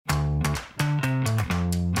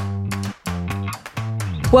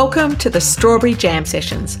Welcome to the Strawberry Jam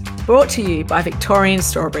Sessions, brought to you by Victorian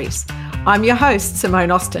Strawberries. I'm your host, Simone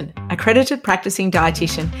Austin, accredited practicing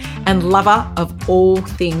dietitian and lover of all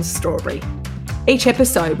things strawberry. Each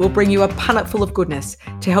episode will bring you a punnet full of goodness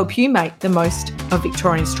to help you make the most of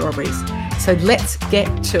Victorian strawberries. So let's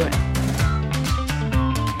get to it.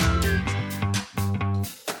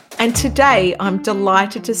 And today I'm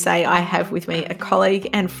delighted to say I have with me a colleague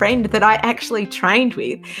and friend that I actually trained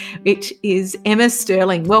with, which is Emma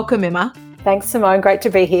Stirling. Welcome, Emma. Thanks, Simone. Great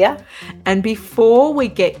to be here. And before we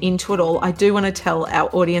get into it all, I do want to tell our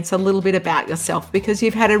audience a little bit about yourself because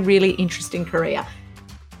you've had a really interesting career.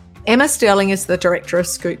 Emma Stirling is the Director of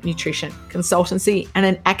Scoop Nutrition Consultancy and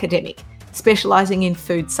an academic specialising in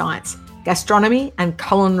food science, gastronomy and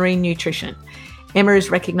culinary nutrition. Emma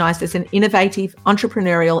is recognised as an innovative,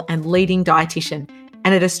 entrepreneurial and leading dietitian,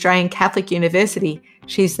 and at Australian Catholic University,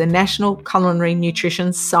 she's the National Culinary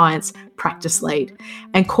Nutrition Science Practice Lead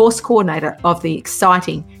and course coordinator of the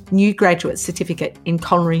exciting new graduate certificate in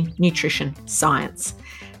Culinary Nutrition Science.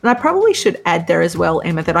 And I probably should add there as well,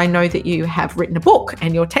 Emma, that I know that you have written a book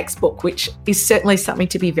and your textbook, which is certainly something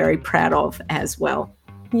to be very proud of as well.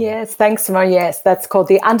 Yes, thanks, Simone. Yes, that's called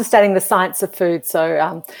the Understanding the Science of Food.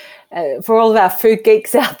 So for all of our food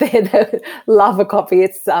geeks out there that love a copy,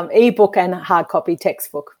 it's ebook and hard copy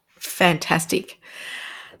textbook. Fantastic.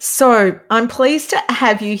 So I'm pleased to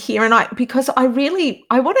have you here, and because I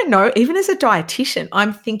want to know, even as a dietitian,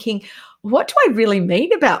 I'm thinking, what do I really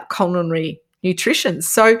mean about culinary nutrition?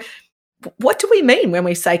 So what do we mean when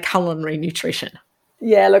we say culinary nutrition?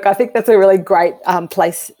 Yeah, look, I think that's a really great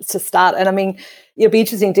place to start. And I mean, it'll be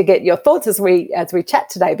interesting to get your thoughts as we chat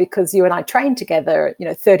today, because you and I trained together,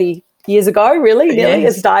 30 years ago, really, nearly,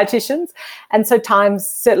 yes, as dietitians. And so times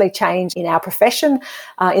certainly change in our profession,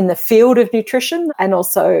 in the field of nutrition, and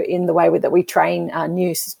also in the way that we train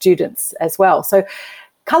new students as well. So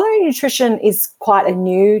culinary nutrition is quite a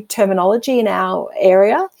new terminology in our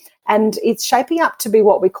area, and it's shaping up to be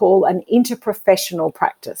what we call an interprofessional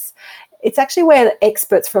practice. It's actually where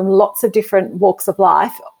experts from lots of different walks of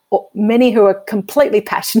life, or many who are completely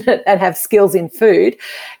passionate and have skills in food,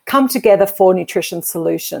 come together for nutrition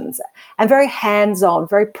solutions, and very hands-on,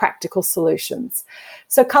 very practical solutions.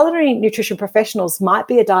 So culinary nutrition professionals might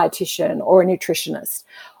be a dietitian or a nutritionist,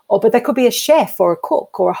 but they could be a chef or a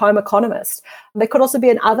cook or a home economist. They could also be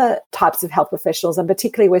in other types of health professionals, and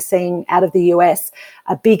particularly we're seeing out of the US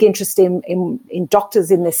a big interest in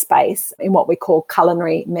doctors in this space, in what we call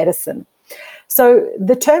culinary medicine. So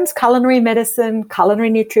the terms culinary medicine, culinary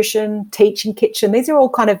nutrition, teaching kitchen, these are all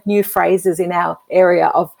kind of new phrases in our area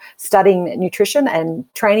of studying nutrition and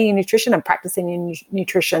training in nutrition and practicing in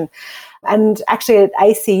nutrition. And actually at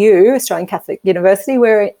ACU, Australian Catholic University,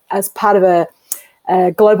 we're as part of a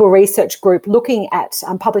global research group looking at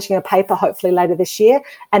publishing a paper hopefully later this year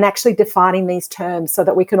and actually defining these terms so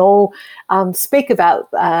that we can all speak about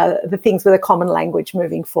the things with a common language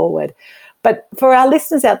moving forward. But for our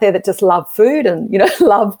listeners out there that just love food and,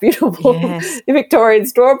 love beautiful Victorian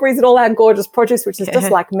strawberries and all our gorgeous produce, which is just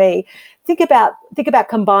like me, think about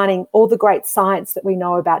combining all the great science that we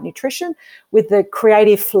know about nutrition with the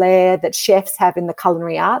creative flair that chefs have in the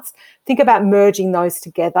culinary arts. Think about merging those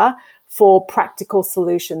together for practical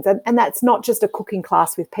solutions. And that's not just a cooking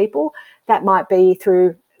class with people. That might be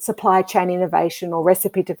through supply chain innovation or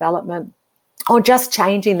recipe development, or just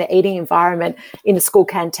changing the eating environment in a school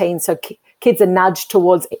canteen so kids are nudged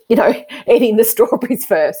towards, eating the strawberries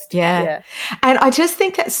first. Yeah. And I just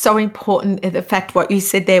think that's so important, the fact what you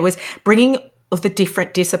said there was bringing of the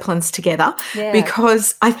different disciplines together,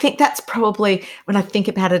 because I think that's probably, when I think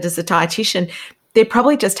about it as a dietitian, there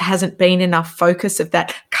probably just hasn't been enough focus of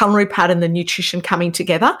that culinary part and the nutrition coming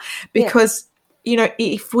together, because,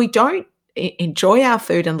 if we don't enjoy our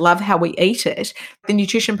food and love how we eat it, the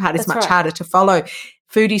nutrition part is much harder to follow.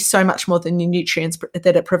 Food is so much more than the nutrients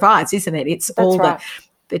that it provides, isn't it? It's all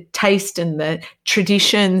the taste and the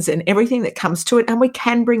traditions and everything that comes to it, and we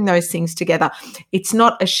can bring those things together. It's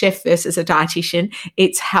not a chef versus a dietitian,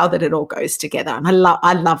 it's how that it all goes together, and I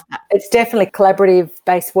love that. It's definitely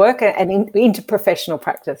collaborative-based work and interprofessional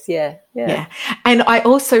practice, yeah. And I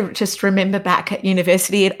also just remember back at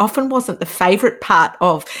university, it often wasn't the favourite part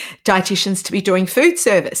of dietitians to be doing food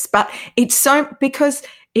service, but it's so, because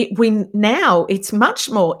it's much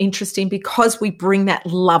more interesting because we bring that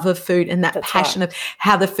love of food and that passion of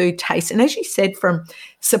how the food tastes. And as you said, from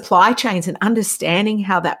supply chains and understanding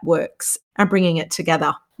how that works and bringing it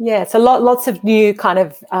together. Yeah, so lots of new kind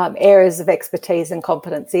of areas of expertise and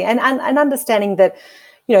competency, and understanding that,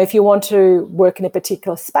 if you want to work in a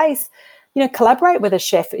particular space, collaborate with a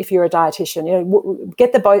chef if you're a dietitian.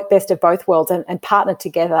 Get the best of both worlds and partner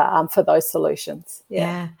together for those solutions.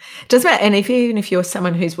 Yeah. Doesn't matter. And even if you're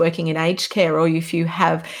someone who's working in aged care, or if you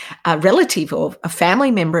have a relative or a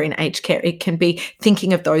family member in aged care, it can be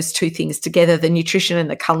thinking of those two things together. The nutrition and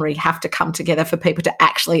the culinary have to come together for people to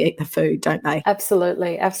actually eat the food, don't they?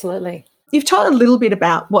 Absolutely. Absolutely. You've told a little bit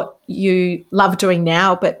about what you love doing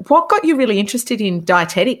now, but what got you really interested in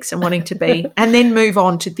dietetics and wanting to be, and then move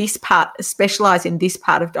on to this part, specialise in this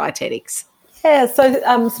part of dietetics? Yeah, so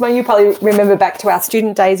Simone, you probably remember back to our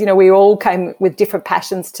student days, we all came with different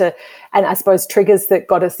passions and I suppose triggers that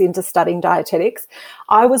got us into studying dietetics.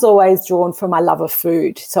 I was always drawn from my love of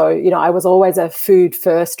food. So, I was always a food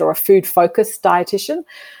first or a food focused dietitian.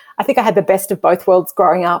 I think I had the best of both worlds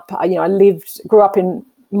growing up. I grew up in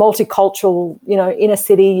multicultural, inner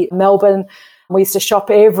city Melbourne. We used to shop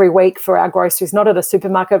every week for our groceries, not at a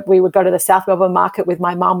supermarket. We would go to the South Melbourne market with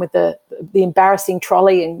my mum with the embarrassing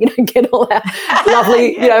trolley and, get all our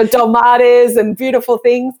lovely, dolmades and beautiful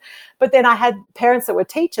things. But then I had parents that were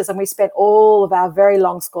teachers, and we spent all of our very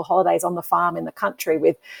long school holidays on the farm in the country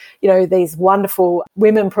with, these wonderful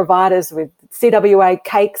women providers with CWA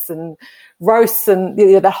cakes and roasts and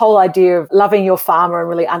the whole idea of loving your farmer and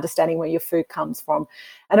really understanding where your food comes from.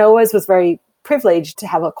 And I always was very privileged to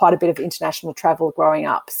have quite a bit of international travel growing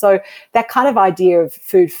up. So that kind of idea of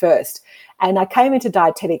food first. And I came into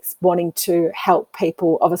dietetics wanting to help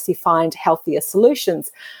people obviously find healthier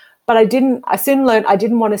solutions. But I soon learned I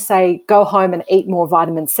didn't want to say, go home and eat more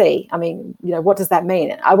vitamin C. I mean, what does that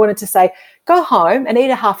mean? I wanted to say, go home and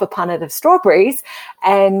eat a half a punnet of strawberries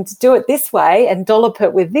and do it this way and dollop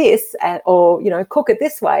it with this or cook it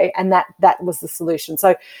this way. And that was the solution.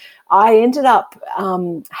 So I ended up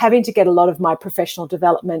having to get a lot of my professional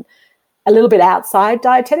development a little bit outside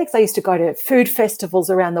dietetics. I used to go to food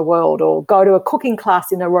festivals around the world or go to a cooking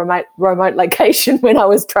class in a remote location when I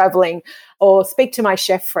was traveling or speak to my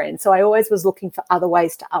chef friends. So I always was looking for other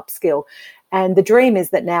ways to upskill. And the dream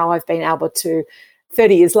is that now I've been able to,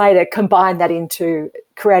 30 years later, combine that into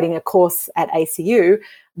creating a course at ACU,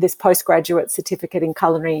 this postgraduate certificate in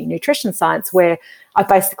culinary nutrition science, where I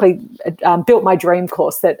basically built my dream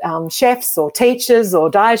course that chefs or teachers or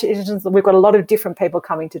dietitians, we've got a lot of different people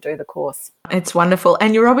coming to do the course. It's wonderful.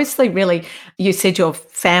 And you're obviously you said your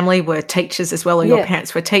family were teachers as well, or your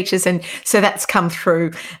parents were teachers. And so that's come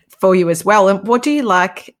through for you as well. And what do you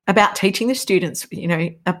like about teaching the students,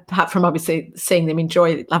 apart from obviously seeing them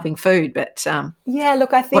enjoy loving food, but I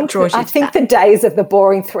think the days of the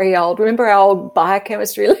boring 3-year-old, remember our old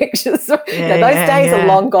biochemistry lectures? Those days are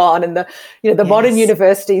long gone, and the modern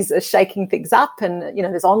universities are shaking things up, and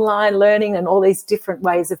there's online learning and all these different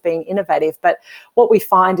ways of being innovative. But what we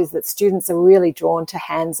find is that students are really drawn to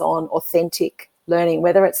hands-on, authentic learning,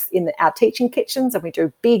 whether it's in our teaching kitchens and we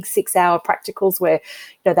do big 6-hour practicals where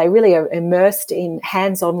they really are immersed in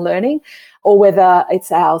hands-on learning, or whether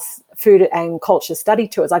it's our food and culture study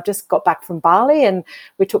tours. I've just got back from Bali and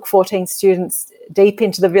we took 14 students deep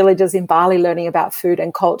into the villages in Bali learning about food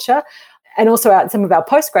and culture, and also some of our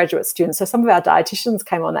postgraduate students. So some of our dietitians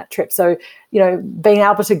came on that trip. So, being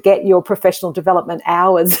able to get your professional development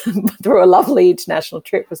hours through a lovely international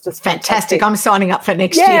trip was just fantastic. I'm signing up for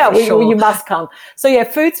next year for sure. You must come. So,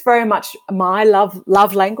 food's very much my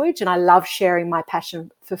love language, and I love sharing my passion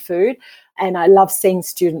for food. And I love seeing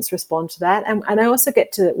students respond to that. And I also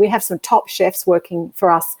we have some top chefs working for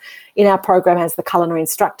us in our program as the culinary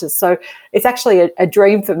instructors. So it's actually a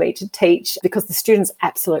dream for me to teach because the students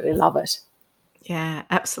absolutely love it. Yeah,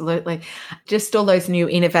 absolutely. Just all those new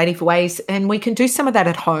innovative ways. And we can do some of that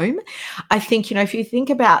at home. I think, if you think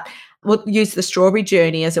about, we'll use the strawberry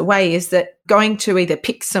journey as a way, is that going to either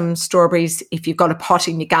pick some strawberries if you've got a pot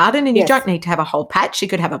in your garden, and you don't need to have a whole patch, you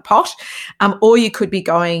could have a pot, or you could be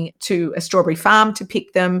going to a strawberry farm to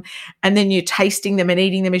pick them, and then you're tasting them and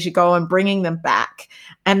eating them as you go and bringing them back.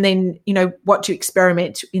 And then, what you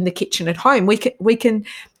experiment in the kitchen at home. We can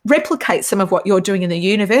replicate some of what you're doing in the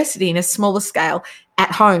university in a smaller scale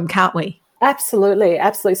at home, can't we? Absolutely,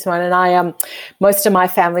 Simone. And I, most of my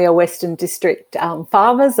family are Western District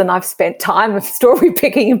farmers, and I've spent time of strawberry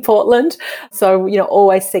picking in Portland. So,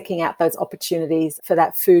 always seeking out those opportunities for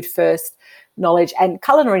that food first knowledge. And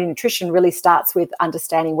culinary nutrition really starts with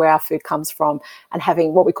understanding where our food comes from and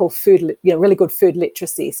having what we call really good food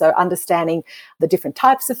literacy. So understanding the different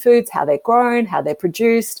types of foods, how they're grown, how they're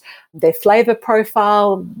produced, their flavor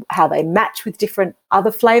profile, how they match with different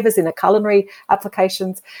other flavors in a culinary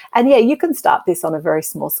applications. And you can start this on a very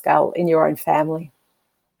small scale in your own family.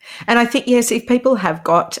 And I think, yes, if people have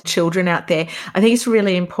got children out there, I think it's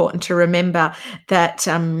really important to remember that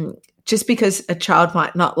just because a child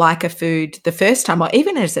might not like a food the first time, or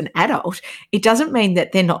even as an adult, it doesn't mean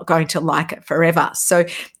that they're not going to like it forever. So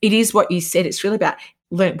it is what you said. It's really about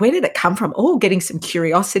learn, where did it come from? Oh, getting some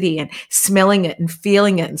curiosity and smelling it and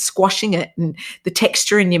feeling it and squashing it and the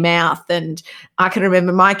texture in your mouth. And I can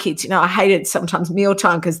remember my kids, I hated sometimes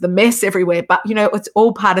mealtime because the mess everywhere, but it's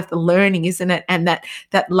all part of the learning, isn't it? And that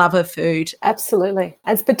love of food. Absolutely.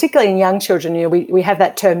 And particularly in young children, we have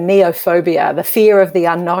that term neophobia, the fear of the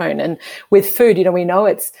unknown. And with food, we know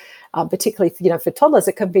it's particularly, for toddlers,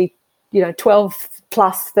 it can be 12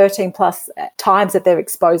 plus, 13 plus times that they're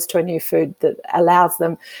exposed to a new food that allows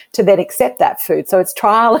them to then accept that food. So it's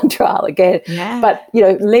trial and trial again. Yeah. But,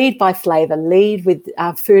 lead by flavour, lead with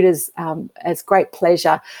food as great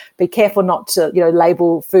pleasure. Be careful not to,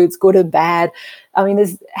 label foods good and bad. I mean,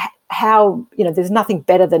 there's nothing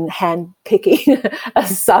better than hand picking a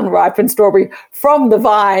sun-ripened strawberry from the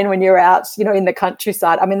vine when you're out, in the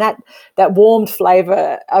countryside. I mean, that warmed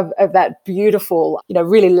flavour of that beautiful,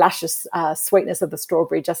 really luscious sweetness of the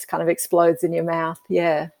strawberry just kind of explodes in your mouth.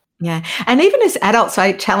 Yeah. Yeah. And even as adults,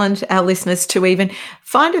 I challenge our listeners to even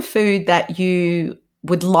find a food that you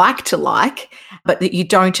would like to like, but that you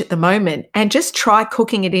don't at the moment, and just try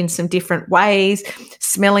cooking it in some different ways,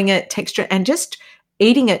 smelling it, texture, and just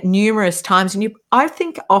eating it numerous times. And I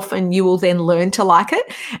think often you will then learn to like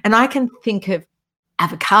it. And I can think of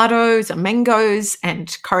avocados and mangoes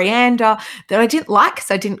and coriander that I didn't like because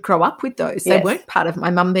I didn't grow up with those. Yes. They weren't part of my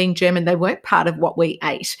mum being German. They weren't part of what we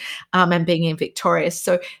ate and being in Victoria.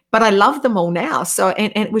 So, but I love them all now. So,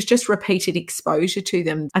 and it was just repeated exposure to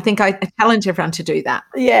them. I think I challenge everyone to do that.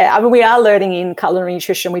 Yeah, I mean, we are learning in culinary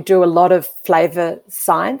nutrition. We do a lot of flavour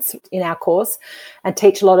science in our course and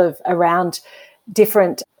teach a lot of around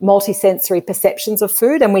different multisensory perceptions of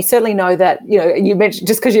food. And we certainly know that, you mentioned,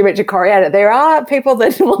 just because you mentioned coriander, there are people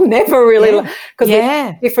that will never really, because we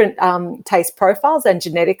have different taste profiles and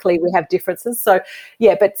genetically we have differences. So,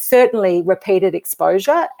 but certainly repeated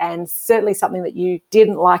exposure, and certainly something that you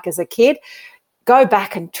didn't like as a kid, go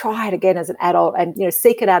back and try it again as an adult and,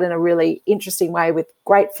 seek it out in a really interesting way with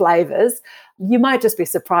great flavours. You might just be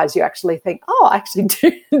surprised. You actually think, oh, I actually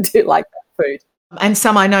do like that food. And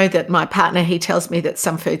some, I know that my partner, he tells me that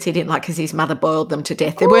some foods he didn't like because his mother boiled them to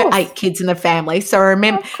death. There were 8 kids in the family. So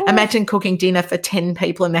imagine cooking dinner for 10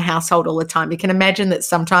 people in the household all the time. You can imagine that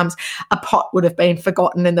sometimes a pot would have been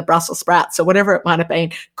forgotten in the Brussels sprouts or whatever it might have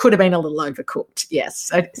been, could have been a little overcooked.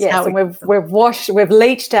 Yes. So and we've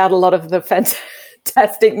leached out a lot of the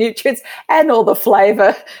fantastic nutrients and all the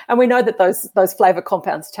flavour, and we know that those flavour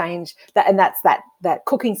compounds change that, and that's that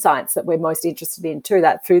cooking science that we're most interested in too,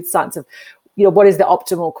 that food science of what is the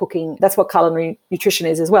optimal cooking. That's what culinary nutrition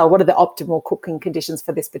is as well. What are the optimal cooking conditions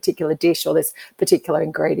for this particular dish or this particular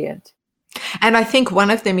ingredient? And I think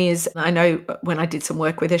one of them is, I know when I did some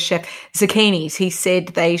work with a chef, zucchinis, he said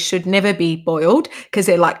they should never be boiled because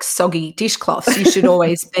they're like soggy dishcloths. You should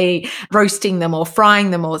always be roasting them or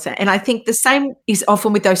frying them also. And I think the same is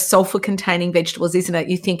often with those sulfur-containing vegetables, isn't it?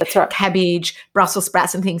 You think That's right. Cabbage, Brussels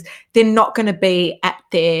sprouts and things, they're not going to be at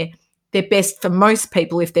their best for most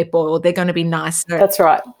people if they're boiled. They're going to be nicer. That's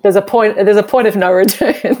right. There's a point of no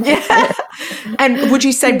return. Yeah. And would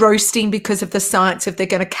you say roasting, because of the science, if they're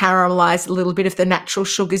going to caramelize a little bit of the natural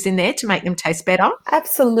sugars in there to make them taste better?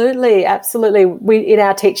 Absolutely. We, in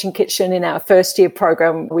our teaching kitchen, in our first year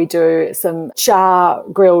program, we do some char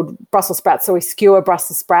grilled Brussels sprouts. So we skewer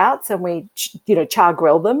Brussels sprouts and we, char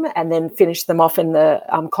grill them and then finish them off in the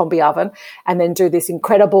combi oven, and then do this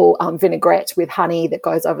incredible vinaigrette with honey that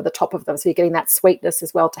goes over the top of them. So you're getting that sweetness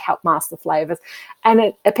as well to help mask the flavours.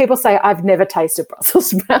 And people say, I've never tasted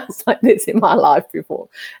Brussels sprouts like this in my life before.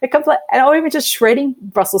 It comes or even just shredding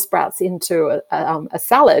Brussels sprouts into a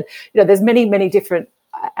salad. There's many, many different,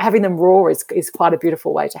 having them raw is quite a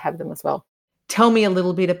beautiful way to have them as well. Tell me a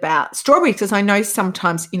little bit about strawberries, because I know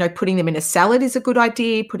sometimes, putting them in a salad is a good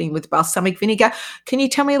idea, putting with balsamic vinegar. Can you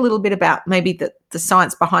tell me a little bit about maybe the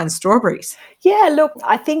science behind strawberries? Yeah, look,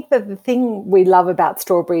 I think that the thing we love about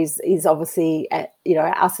strawberries is obviously,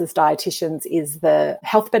 us as dietitians, is the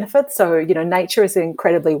health benefits. So, nature is an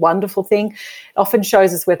incredibly wonderful thing. It often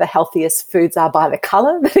shows us where the healthiest foods are by the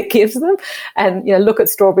colour that it gives them. And, look at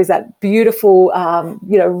strawberries, that beautiful,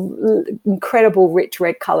 incredible rich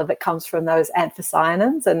red colour that comes from those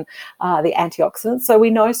anthocyanins and the antioxidants. So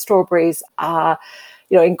we know strawberries are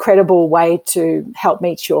incredible way to help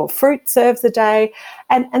meet your fruit serves a day.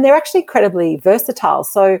 And they're actually incredibly versatile.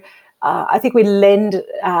 So I think we lend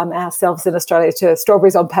ourselves in Australia to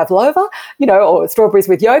strawberries on pavlova, or strawberries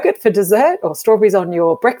with yogurt for dessert, or strawberries on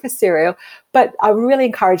your breakfast cereal. But I really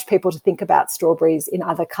encourage people to think about strawberries in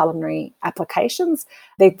other culinary applications.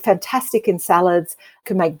 They're fantastic in salads,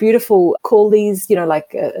 can make beautiful coulis,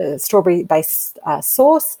 like a strawberry-based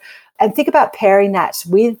sauce. And think about pairing that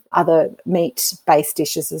with other meat-based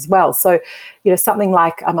dishes as well. So, something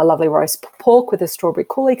like a lovely roast pork with a strawberry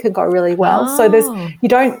coulis can go really well. Oh. So you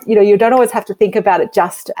don't always have to think about it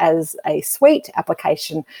just as a sweet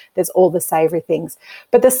application. There's all the savoury things.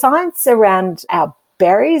 But the science around our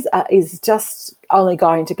berries is just only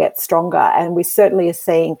going to get stronger, and we certainly are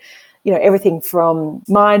seeing everything from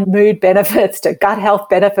mind, mood benefits to gut health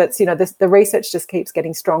benefits. The research just keeps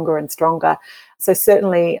getting stronger and stronger. So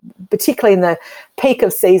certainly, particularly in the peak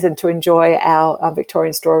of season, to enjoy our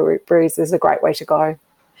Victorian strawberries is a great way to go.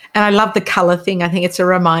 And I love the colour thing. I think it's a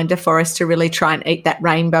reminder for us to really try and eat that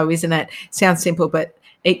rainbow, isn't it? Sounds simple, but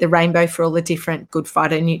eat the rainbow for all the different good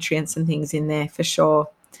phytonutrients and things in there for sure.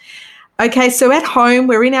 Okay, so at home,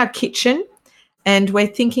 we're in our kitchen, and we're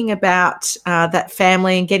thinking about that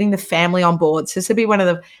family and getting the family on board. So this will be one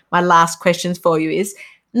of my last questions for you is,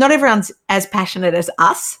 not everyone's as passionate as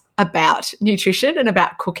us about nutrition and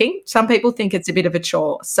about cooking. Some people think it's a bit of a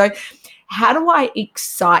chore. So how do I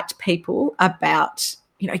excite people about,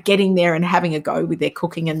 getting there and having a go with their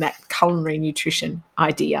cooking and that culinary nutrition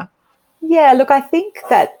idea? Yeah, look, I think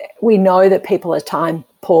that we know that people are time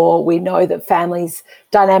poor. We know that families'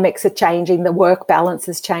 dynamics are changing. The work balance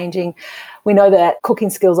is changing. We know that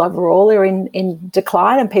cooking skills overall are in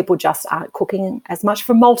decline, and people just aren't cooking as much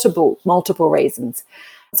for multiple reasons.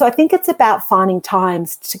 So I think it's about finding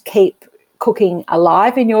times to keep cooking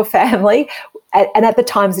alive in your family and at the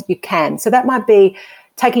times that you can. So that might be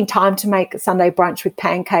taking time to make a Sunday brunch with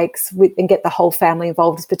pancakes and get the whole family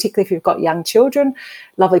involved, particularly if you've got young children.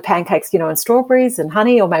 Lovely pancakes, and strawberries and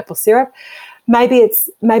honey or maple syrup.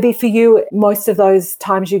 Maybe for you, most of those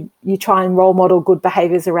times you try and role model good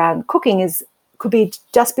behaviours around cooking could be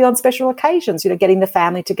just on special occasions, getting the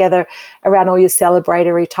family together around all your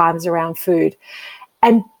celebratory times around food.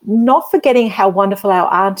 And not forgetting how wonderful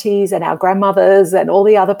our aunties and our grandmothers and all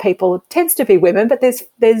the other people, it tends to be women, but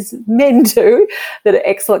there's men too that are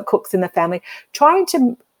excellent cooks in the family, trying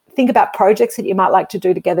to think about projects that you might like to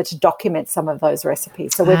do together to document some of those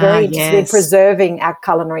recipes. So we're very interested in preserving our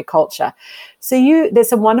culinary culture. So there's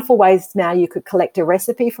some wonderful ways now you could collect a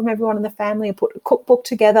recipe from everyone in the family and put a cookbook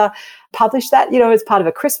together, publish that, as part of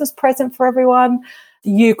a Christmas present for everyone.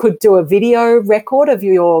 You could do a video record of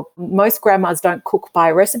most grandmas don't cook by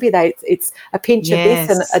recipe. It's a pinch of this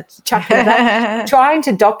and a chuck of that. Trying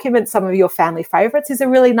to document some of your family favourites is a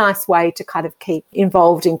really nice way to kind of keep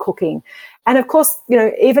involved in cooking. And of course,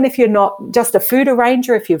 even if you're not just a food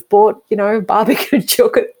arranger, if you've bought, barbecue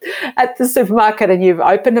chook at the supermarket and you've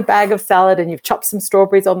opened a bag of salad and you've chopped some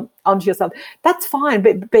strawberries onto your salad, that's fine.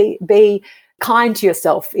 But be kind to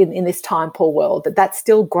yourself in this time poor world. That's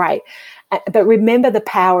still great. But remember the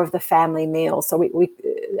power of the family meal. So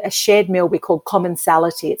a shared meal we call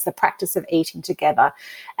commensality. It's the practice of eating together.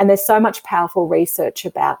 And there's so much powerful research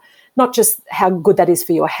about not just how good that is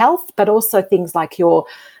for your health, but also things like your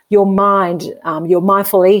mind, your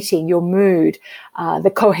mindful eating, your mood,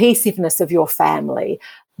 the cohesiveness of your family,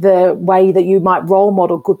 the way that you might role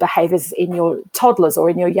model good behaviours in your toddlers or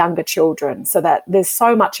in your younger children, so that there's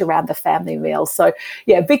so much around the family meal. So,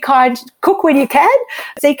 be kind, cook when you can,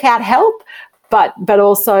 seek out help, but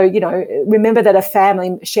also, remember that a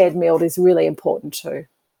family shared meal is really important too.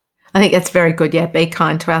 I think that's very good. Yeah, be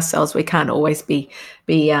kind to ourselves. We can't always be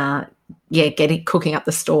cooking up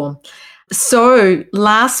the storm. So,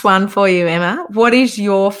 last one for you, Emma. What is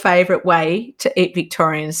your favourite way to eat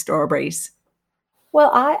Victorian strawberries? Well,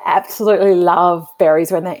 I absolutely love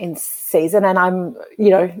berries when they're in season, and I'm,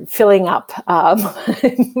 filling up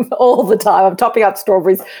all the time. I'm topping up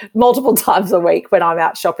strawberries multiple times a week when I'm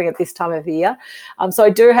out shopping at this time of year. So I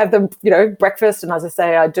do have them, breakfast, and as I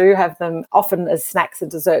say, I do have them often as snacks and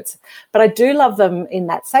desserts. But I do love them in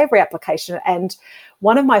that savoury application. And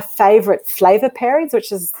one of my favourite flavour pairings,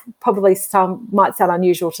 which is probably might sound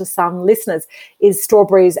unusual to some listeners, is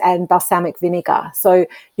strawberries and balsamic vinegar. So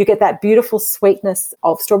you get that beautiful sweetness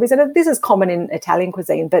of strawberries. And this is common in Italian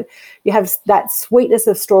cuisine, but you have that sweetness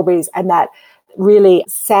of strawberries and that really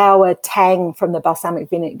sour tang from the balsamic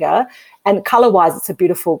vinegar. And colour-wise, it's a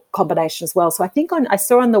beautiful combination as well. So I think I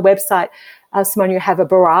saw on the website, Simone, you have a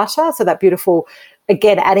burrata, so that beautiful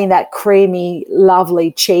again, adding that creamy,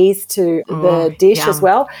 lovely cheese to the dish yum. as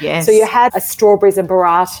well. Yes. So you had a strawberries and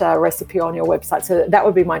burrata recipe on your website. So that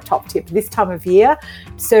would be my top tip. This time of year,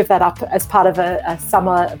 serve that up as part of a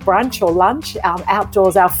summer brunch or lunch.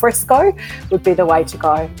 Outdoors al fresco would be the way to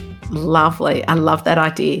go. Lovely. I love that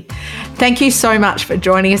idea. Thank you so much for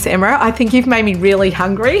joining us, Emma. I think you've made me really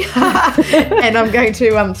hungry and I'm going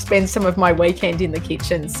to spend some of my weekend in the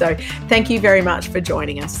kitchen. So thank you very much for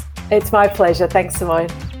joining us. It's my pleasure. Thanks, Simone.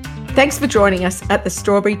 Thanks for joining us at the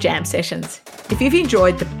Strawberry Jam Sessions. If you've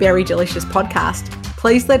enjoyed the Berry Delicious podcast,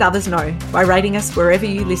 please let others know by rating us wherever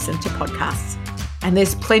you listen to podcasts. And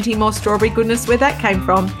there's plenty more strawberry goodness where that came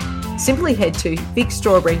from. Simply head to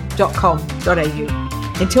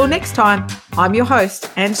vicstrawberry.com.au. Until next time, I'm your host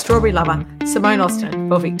and strawberry lover, Simone Austin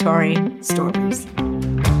for Victorian Strawberries.